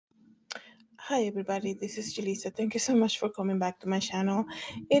Hi everybody, this is Julissa. Thank you so much for coming back to my channel.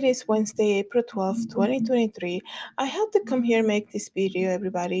 It is Wednesday, April 12th, 2023. I had to come here and make this video,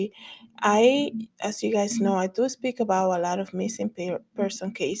 everybody. As you guys know, I do speak about a lot of missing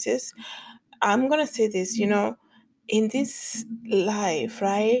person cases. I'm gonna say this, in this life,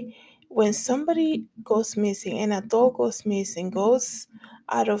 right? When somebody goes missing, an adult goes missing, goes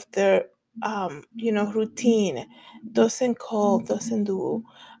out of their routine, doesn't call, doesn't do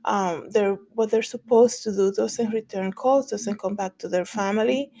their what they're supposed to do, doesn't return calls, doesn't come back to their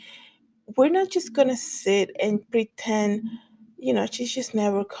family, we're not just gonna sit and pretend, she's just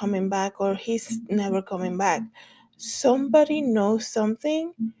never coming back or he's never coming back. Somebody knows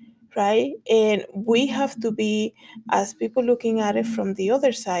something, right? And we have to be, as people looking at it from the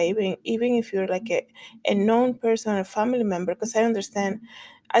other side, even if you're like a known person, a family member, because I understand,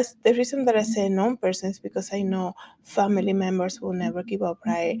 as the reason that I say known person is because I know family members will never give up,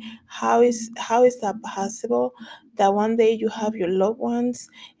 right? How is that possible, that one day you have your loved ones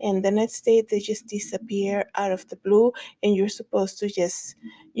and the next day they just disappear out of the blue, and you're supposed to just,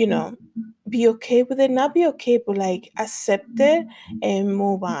 you know be okay with it, not be okay, but like accept it and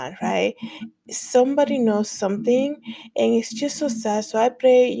move on, right? Somebody knows something, and it's just so sad. So I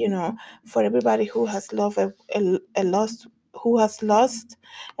pray, for everybody who has loved a lost, who has lost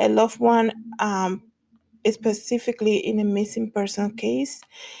a loved one, specifically in a missing person case.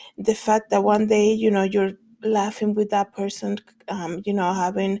 The fact that one day, you're laughing with that person,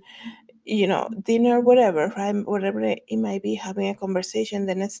 having dinner, whatever, right? Whatever it might be, having a conversation,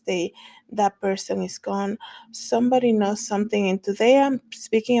 the next day that person is gone. Somebody knows something. And today I'm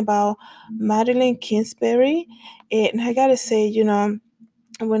speaking about Madeline Kingsbury. And I gotta say,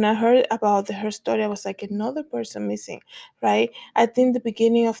 when I heard about her story, I was like, another person missing, right? I think the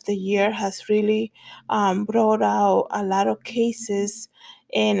beginning of the year has really brought out a lot of cases.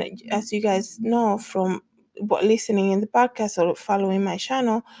 And as you guys know from listening in the podcast or following my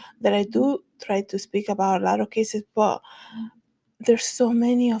channel, that I do try to speak about a lot of cases, but there's so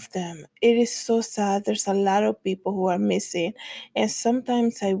many of them. It is so sad. There's a lot of people who are missing. And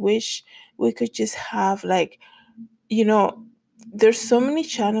sometimes I wish we could just have, like, you know, there's so many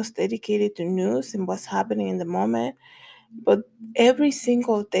channels dedicated to news and what's happening in the moment, but every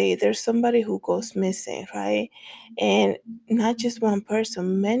single day there's somebody who goes missing, right? And not just one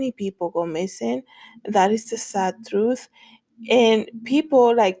person, many people go missing. That is the sad truth. And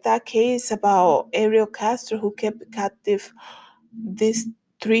people like that case about Ariel Castro, who kept captive these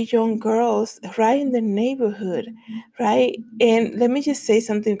three young girls right in the neighborhood, right? And let me just say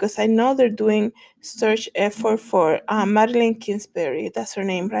something, because I know they're doing search effort for Madeline Kingsbury. That's her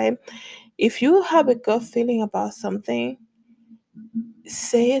name, right? If you have a gut feeling about something,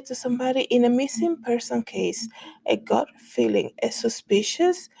 say it to somebody. In a missing person case, a gut feeling, a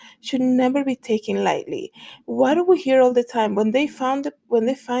suspicious, should never be taken lightly. What do we hear all the time when they find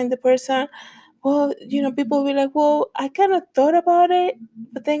the person? Well, people will be like, well, I kind of thought about it,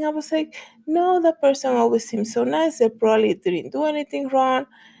 but then I was like, no, that person always seems so nice. They probably didn't do anything wrong.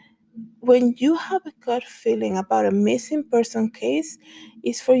 When you have a gut feeling about a missing person case,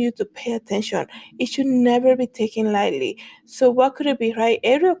 it's for you to pay attention. It should never be taken lightly. So what could it be, right?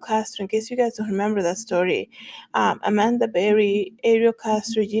 Ariel Castro, in case you guys don't remember that story, Amanda Berry, Ariel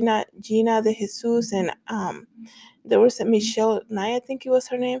Castro, Gina de Jesus, and there was a Michelle Nye, I think it was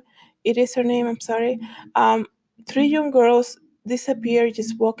her name. It is her name, I'm sorry. Um, Three young girls disappeared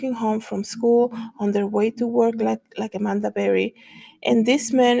just walking home from school on their way to work, like Amanda Berry. And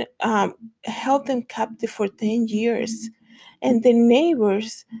this man held them captive for 10 years. And the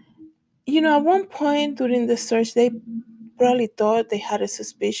neighbors, at one point during the search, they probably thought they had a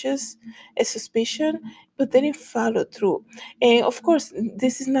suspicion, but they didn't follow through. And of course,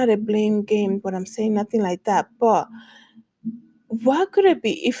 this is not a blame game, but I'm saying nothing like that. But what could it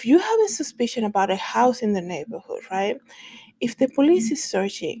be? If you have a suspicion about a house in the neighborhood, right? If the police is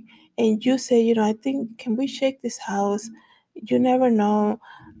searching and you say, I think, can we check this house? You never know.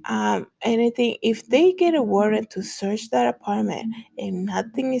 Anything. If they get a warrant to search that apartment and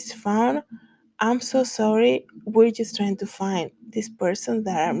nothing is found, I'm so sorry. We're just trying to find this person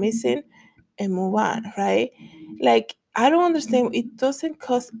that are missing and move on, right? Like, I don't understand. It doesn't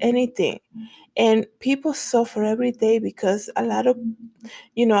cost anything. And people suffer every day because a lot of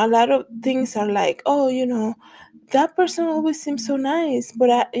things are like, oh, that person always seems so nice, but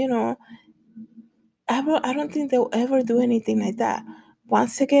I don't think they'll ever do anything like that.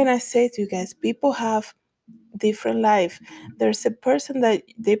 Once again, I say to you guys, people have different life. There's a person that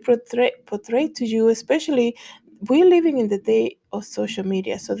they portray to you, especially we're living in the day of social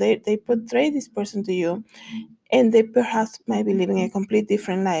media, so they portray this person to you, and they perhaps might be living a complete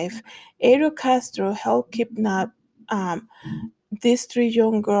different life. Ariel Castro helped kidnap these three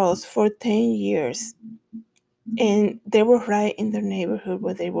young girls for 10 years, and they were right in their neighborhood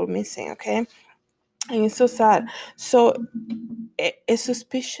where they were missing, okay? And it's so sad. So, a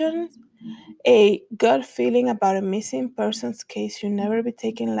suspicion, a gut feeling about a missing persons case should never be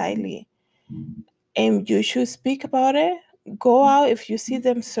taken lightly, and you should speak about it. Go out if you see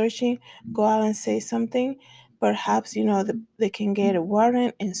them searching. Go out and say something. Perhaps they can get a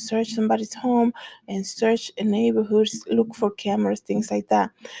warrant and search somebody's home and search neighborhoods, look for cameras, things like that.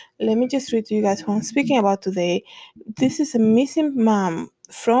 Let me just read to you guys who I'm speaking about today. This is a missing mom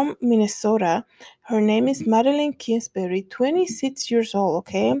from Minnesota. Her name is Madeline Kingsbury, 26 years old.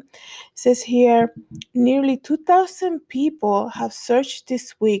 Okay, it says here nearly 2,000 people have searched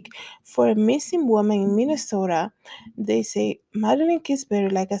this week for a missing woman in Minnesota. They say Madeline Kingsbury,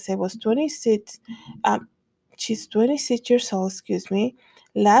 like I said, was 26. She's 26 years old, excuse me.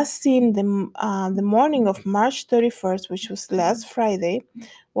 Last seen the morning of March 31st, which was last Friday,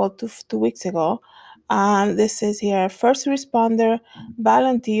 well, two weeks ago. This says here, first responder,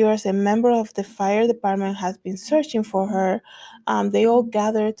 volunteers, and member of the fire department has been searching for her. They all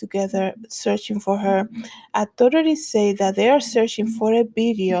gathered together searching for her. Authorities say that they are searching for a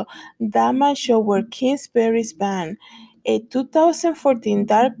video that might show where Kingsbury's van, a 2014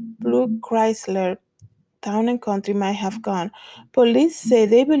 dark blue Chrysler Town and Country, might have gone. Police say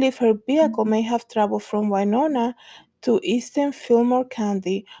they believe her vehicle may have traveled from Winona to eastern Fillmore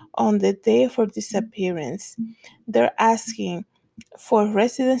County on the day of her disappearance. They're asking for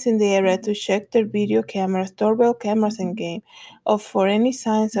residents in the area to check their video cameras, doorbell cameras, and game, or for any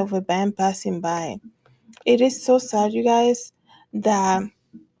signs of a van passing by. It is so sad, you guys, that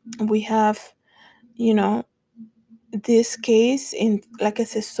we have, you know, this case, and like I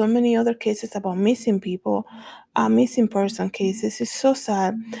said, so many other cases about missing people, missing person cases. It's so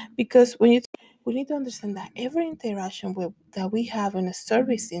sad because we need to understand that every interaction that we have in the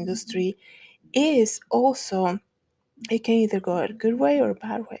service industry is also, it can either go a good way or a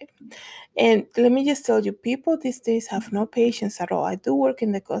bad way. And let me just tell you, people these days have no patience at all. I do work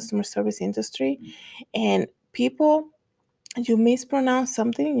in the customer service industry, and people, you mispronounce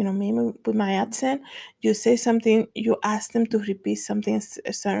something, maybe with my accent, you say something, you ask them to repeat something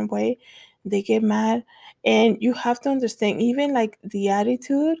a certain way, they get mad. And you have to understand, even like the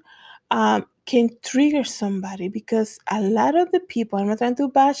attitude can trigger somebody, because a lot of the people, I'm not trying to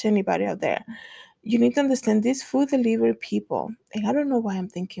bash anybody out there, you need to understand these food delivery people, and I don't know why I'm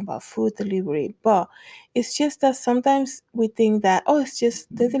thinking about food delivery, but it's just that sometimes we think that, oh, it's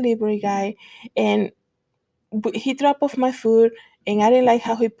just the delivery guy, and he dropped off my food and I didn't like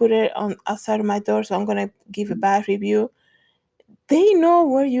how he put it on outside of my door, so I'm gonna give a bad review. They know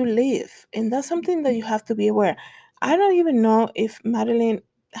where you live, and that's something that you have to be aware. I don't even know if Madeline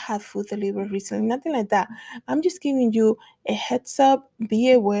had food delivered recently, nothing like that. I'm just giving you a heads up,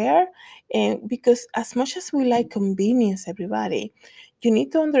 be aware, and because as much as we like convenience, everybody, you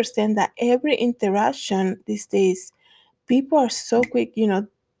need to understand that every interaction these days, people are so quick,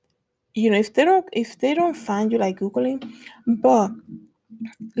 if they don't find you, like googling. But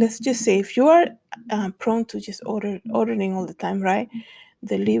let's just say, if you are prone to just ordering all the time, right?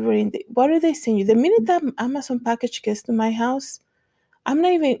 Delivering, what do they send you the minute that Amazon package gets to my house? I'm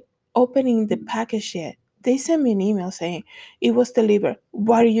not even opening the package yet. They send me an email saying it was delivered.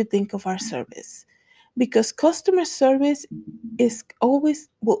 What do you think of our service? Because customer service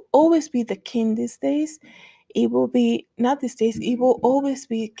will always be the king these days. It will be not these days, it will always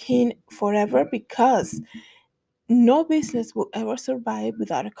be king forever, because no business will ever survive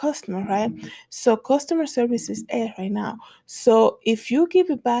without a customer, right? So customer service is air right now. So if you give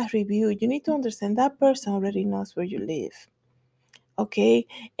a bad review, you need to understand that person already knows where you live. Okay,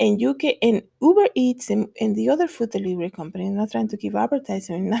 and you can, and Uber Eats and the other food delivery company, I'm not trying to give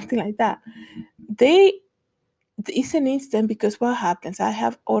advertising or nothing like that. They It's an instant, because what happens, I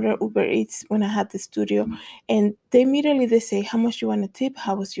have ordered Uber Eats when I had the studio, and they say how much you want to tip,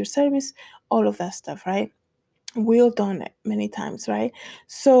 how was your service, all of that stuff, right? We all done it many times, right?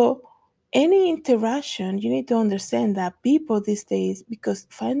 So any interaction, you need to understand that people these days, because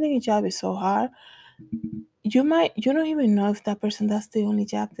finding a job is so hard, you don't even know if that person, that's the only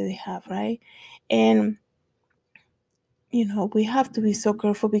job that they have, right? And we have to be so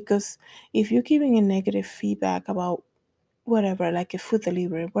careful, because if you're giving a negative feedback about whatever, like a food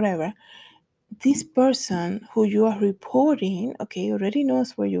delivery, whatever, this person who you are reporting, okay, already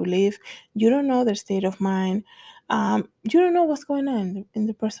knows where you live. You don't know their state of mind. You don't know what's going on in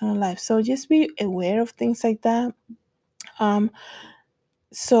the personal life. So just be aware of things like that. Um,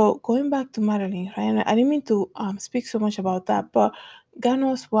 So going back to Madeline, right? And I didn't mean to speak so much about that, but God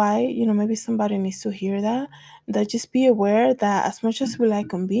knows why. Maybe somebody needs to hear that. That just be aware that as much as we like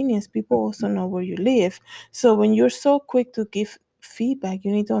convenience, people also know where you live. So when you're so quick to give feedback,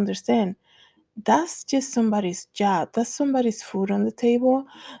 you need to understand that's just somebody's job. That's somebody's food on the table.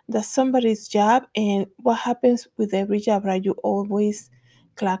 That's somebody's job. And what happens with every job, right? You always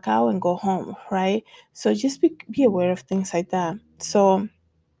clock out and go home, right? So just be aware of things like that. So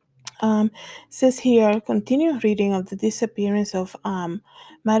um, says here, continue reading of the disappearance of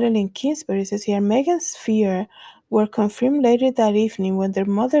Madeline Kingsbury. Says here, Megan's fear were confirmed later that evening when their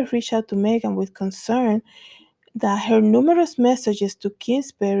mother reached out to Megan with concern that her numerous messages to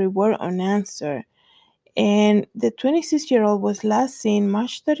Kingsbury were unanswered. And the 26-year-old was last seen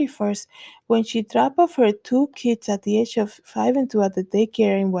March 31st when she dropped off her two kids at the age of 5 and 2 at the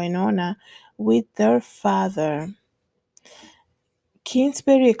daycare in Winona with their father.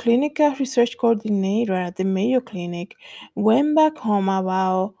 Kingsbury, a clinical research coordinator at the Mayo Clinic, went back home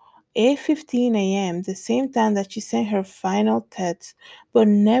about 8:15 a.m., the same time that she sent her final text, but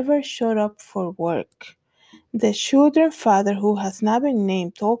never showed up for work. The children's father, who has not been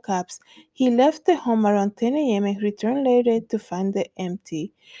named, told cops he left the home around 10 a.m. and returned later to find it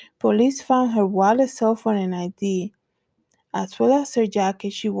empty. Police found her wallet, cell phone, and ID, as well as her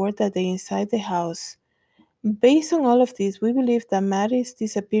jacket she wore that day inside the house. Based on all of this, we believe that Maddie's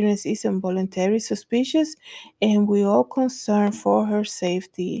disappearance is involuntary, suspicious, and we all concerned for her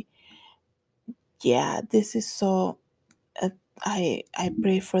safety. Yeah, this is so. Uh, I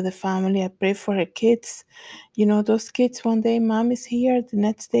pray for the family. I pray for her kids. Those kids. One day, mom is here. The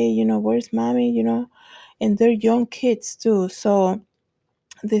next day, where's mommy? And they're young kids too. So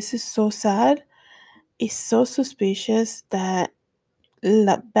this is so sad. It's so suspicious that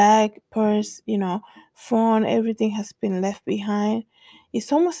bag, purse, phone, everything has been left behind.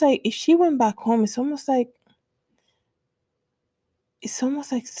 It's almost like if she went back home, it's almost like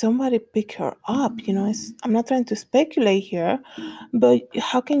somebody picked her up. I'm not trying to speculate here, but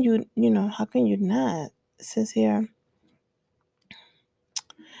how can you not? It says here.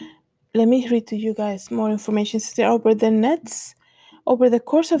 Let me read to you guys more information. It says here, over the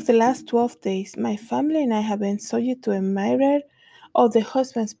course of the last 12 days, my family and I have been subject to a myriad. Oh, the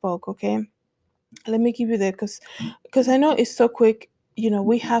husband spoke, okay? Let me give you that because I know it's so quick.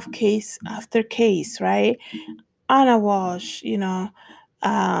 We have case after case, right? Anna Walsh,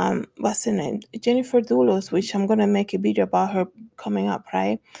 what's her name? Jennifer Doulos, which I'm gonna make a video about her coming up,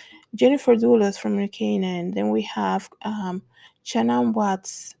 right? Jennifer Doulos from New Canaan. Then we have Shannon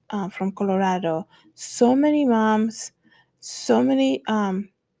Watts from Colorado. So many moms, so many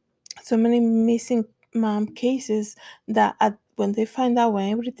missing mom cases that when they find out, when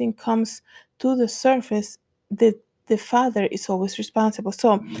everything comes to the surface, the father is always responsible.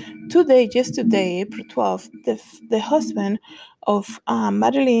 So just today, April 12th, the husband of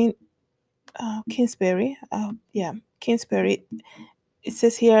Madeline Kingsbury, Kingsbury, it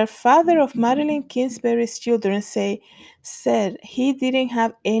says here, father of Madeline Kingsbury's children said he didn't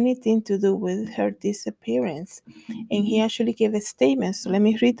have anything to do with her disappearance. And he actually gave a statement. So let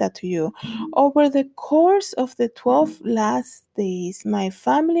me read that to you. Over the course of the 12 last days, my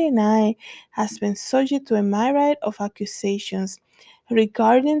family and I has been subject to a myriad of accusations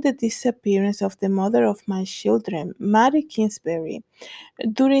regarding the disappearance of the mother of my children, Mary Kingsbury.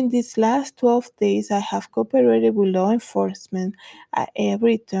 During these last 12 days, I have cooperated with law enforcement at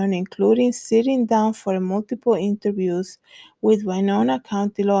every turn, including sitting down for multiple interviews with Winona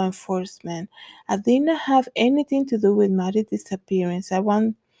County law enforcement. I did not have anything to do with Mary's disappearance. I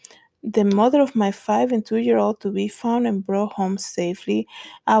want the mother of my 5 and 2-year-old to be found and brought home safely.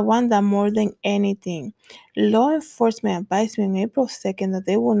 I want that more than anything. Law enforcement advised me on April 2nd that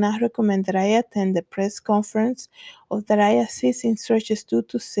they will not recommend that I attend the press conference or that I assist in searches due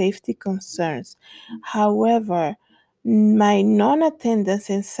to safety concerns. However, my non attendance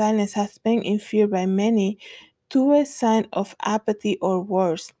and silence has been inferred by many to a sign of apathy or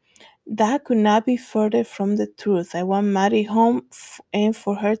worse. That could not be further from the truth. I want Maddie home and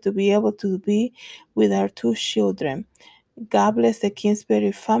for her to be able to be with our two children. God bless the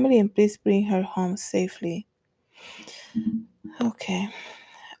Kingsbury family and please bring her home safely. Okay.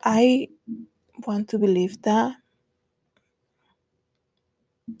 I want to believe that.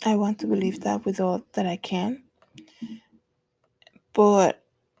 I want to believe that with all that I can. But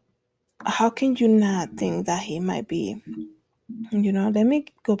how can you not think that he might be? Let me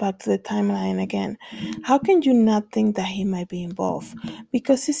go back to the timeline again. How can you not think that he might be involved?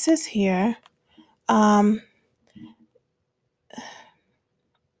 Because it says here, um,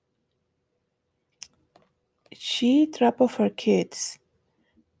 she dropped off her kids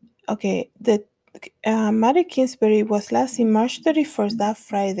Okay, the Maddie Kingsbury was last seen March 31st, that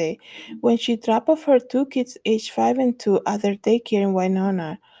Friday, when she dropped off her two kids, aged 5 and 2, at their daycare in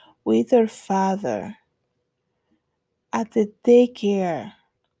Winona with their father. At the daycare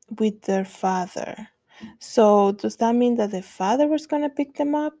with their father. So, does that mean that the father was going to pick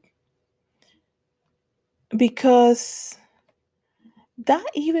them up? Because that,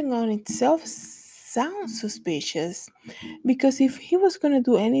 even on itself, sounds suspicious. Because if he was going to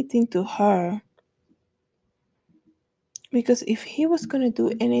do anything to her, because if he was going to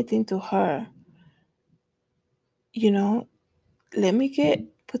do anything to her, you know, let me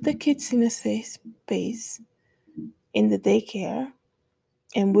put the kids in a safe space in the daycare,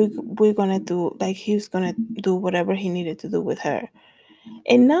 and we're gonna do, like, he's gonna do whatever he needed to do with her.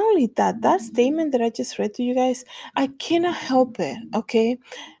 And not only that, that statement that I just read to you guys, I cannot help it, okay?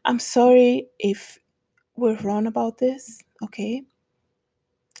 I'm sorry if we're wrong about this, okay?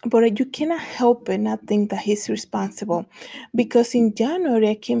 But you cannot help but not think that he's responsible. Because in January,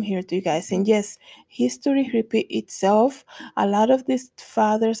 I came here to you guys, and yes, history repeat itself. A lot of these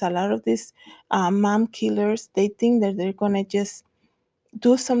fathers, a lot of these mom killers, they think that they're going to just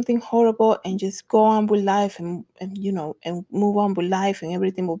do something horrible and just go on with life, and move on with life, and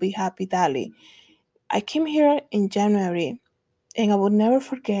everything will be happy dally. I came here in January, and I will never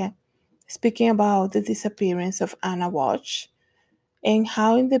forget speaking about the disappearance of Anna Watch, and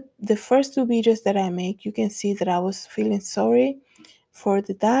how in the first two videos that I make, you can see that I was feeling sorry for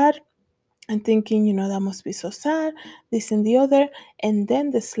the dad and thinking, that must be so sad, this and the other. And then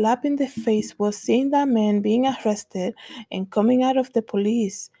the slap in the face was seeing that man being arrested and coming out of the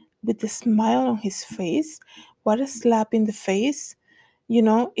police with a smile on his face. What a slap in the face.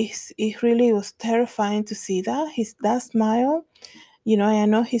 It really was terrifying to see that smile. I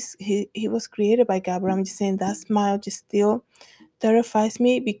know he was created by God, but I'm just saying that smile just still terrifies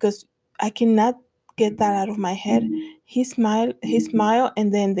me, because I cannot get that out of my head. He smile,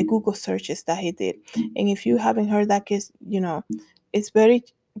 and then the Google searches that he did. And if you haven't heard that case, it's very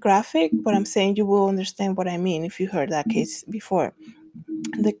graphic, but I'm saying you will understand what I mean if you heard that case before,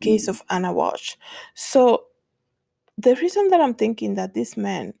 the case of Anna Walsh. So the reason that I'm thinking that this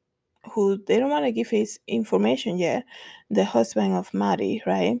man, who they don't want to give his information yet, the husband of Maddie,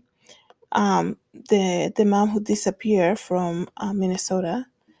 right? The mom who disappeared from Minnesota,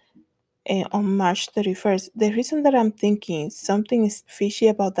 on March 31st. The reason that I'm thinking something is fishy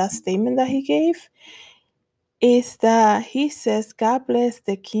about that statement that he gave is that he says, "God bless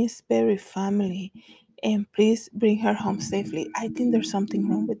the Kingsbury family and please bring her home safely." I think there's something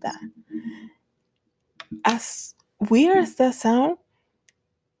wrong with that. As weird as that sounds,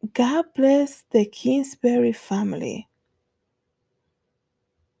 God bless the Kingsbury family.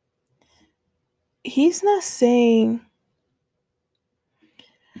 He's not saying,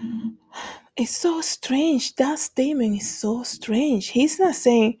 it's so strange. That statement is so strange. He's not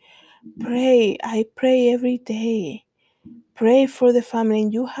saying, pray, I pray every day. Pray for the family.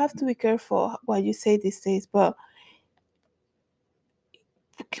 And you have to be careful what you say these days. But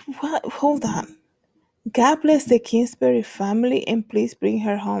what? Hold on. God bless the Kingsbury family and please bring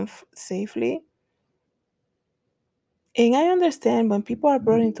her home safely. And I understand when people are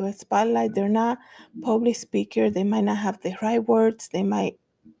brought into a spotlight, they're not public speakers. They might not have the right words. They might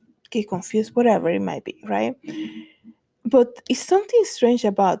get confused, whatever it might be, right? But it's something strange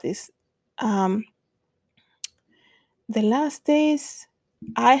about this. Um, the last days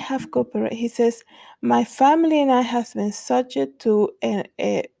I have cooperated. He says, my family and I have been subject to a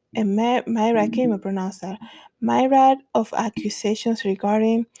myriad, I can't even pronounce that, myriad of accusations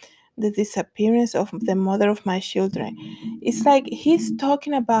regarding the disappearance of the mother of my children. It's like he's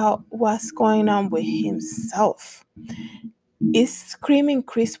talking about what's going on with himself. It's screaming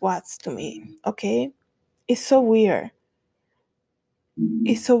Chris Watts to me, okay? It's so weird.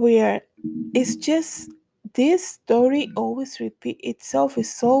 It's so weird. It's just this story always repeat itself.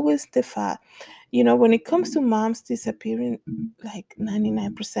 It's always the fact. When it comes to moms disappearing, like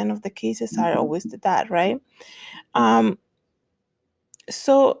 99% of the cases are always the dad, right? Um,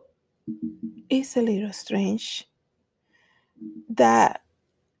 so it's a little strange that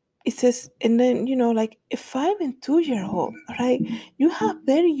it says, and then, like a 5 and 2-year-old, right? You have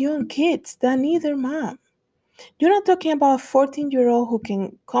very young kids that need their mom. You're not talking about a 14-year-old who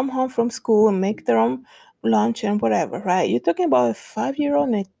can come home from school and make their own lunch and whatever, right? You're talking about a 5-year-old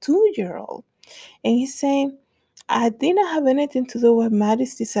and a 2-year-old. And he's saying, I didn't have anything to do with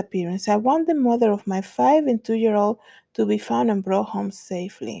Maddie's disappearance. I want the mother of my 5 and 2-year-old to be found and brought home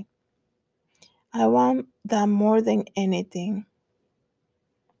safely. I want that more than anything.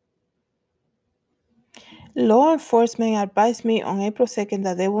 Law enforcement advised me on April 2nd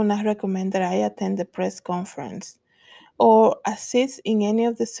that they will not recommend that I attend the press conference or assist in any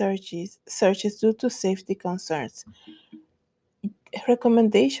of the searches due to safety concerns.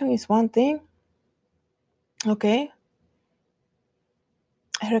 Recommendation is one thing, okay?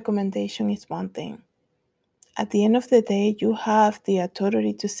 A recommendation is one thing. At the end of the day, you have the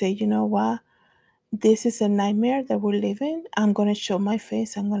authority to say, you know what, this is a nightmare that we're living. I'm going to show my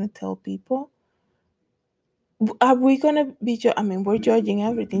face. I'm going to tell people. Are we going to be, I mean, we're judging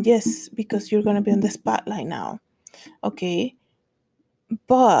everything. Yes, because you're going to be on the spotlight now. Okay.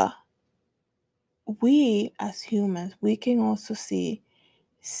 But we as humans, we can also see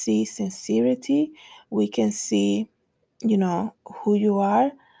sincerity. We can see, who you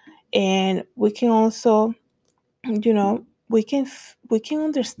are. And we can also, we can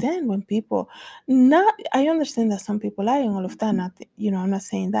understand when people, not, I understand that some people lie and all of that, not, I'm not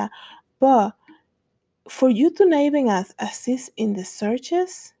saying that, but for you to not even assist in the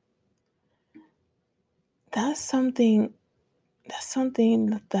searches, that's something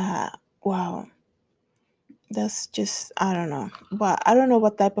that, wow, that's just, I don't know, but I don't know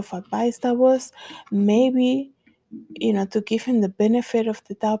what type of advice that was. Maybe, to give him the benefit of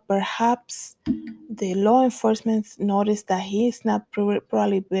the doubt, perhaps the law enforcement noticed that he is not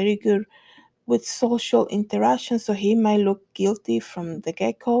probably very good with social interaction, so he might look guilty from the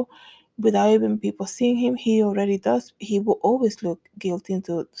get-go without even people seeing him. He already does. He will always look guilty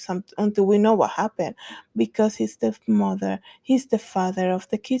until we know what happened, because he's the mother, he's the father of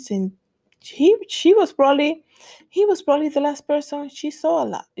the kids, and she was probably he was probably the last person she saw a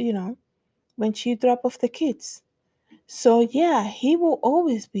lot, when she dropped off the kids. So yeah, he will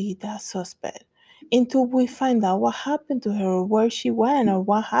always be that suspect until we find out what happened to her, or where she went, or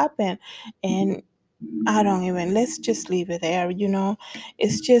what happened. And I don't even, let's just leave it there,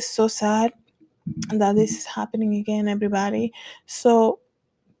 It's just so sad that this is happening again, everybody. So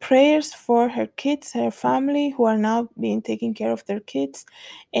prayers for her kids, her family, who are now being taking care of their kids.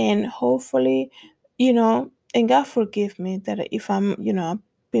 And hopefully, and God forgive me that if I'm,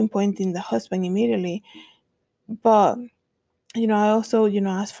 pinpointing the husband immediately. But I also,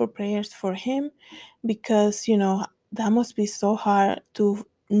 ask for prayers for him, because, that must be so hard to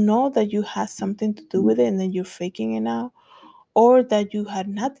know that you had something to do with it and then you're faking it now, or that you had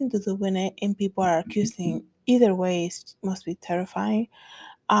nothing to do with it and people are accusing. Either way, it must be terrifying.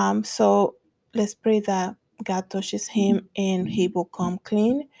 So let's pray that God touches him and he will come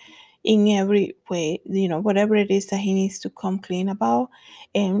clean in every way, whatever it is that he needs to come clean about.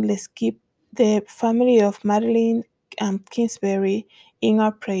 And let's keep the family of Madeline Kingsbury in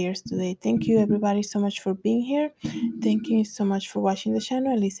our prayers today. Thank you, everybody, so much for being here. Thank you so much for watching the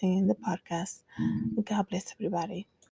channel and listening in the podcast. God bless everybody.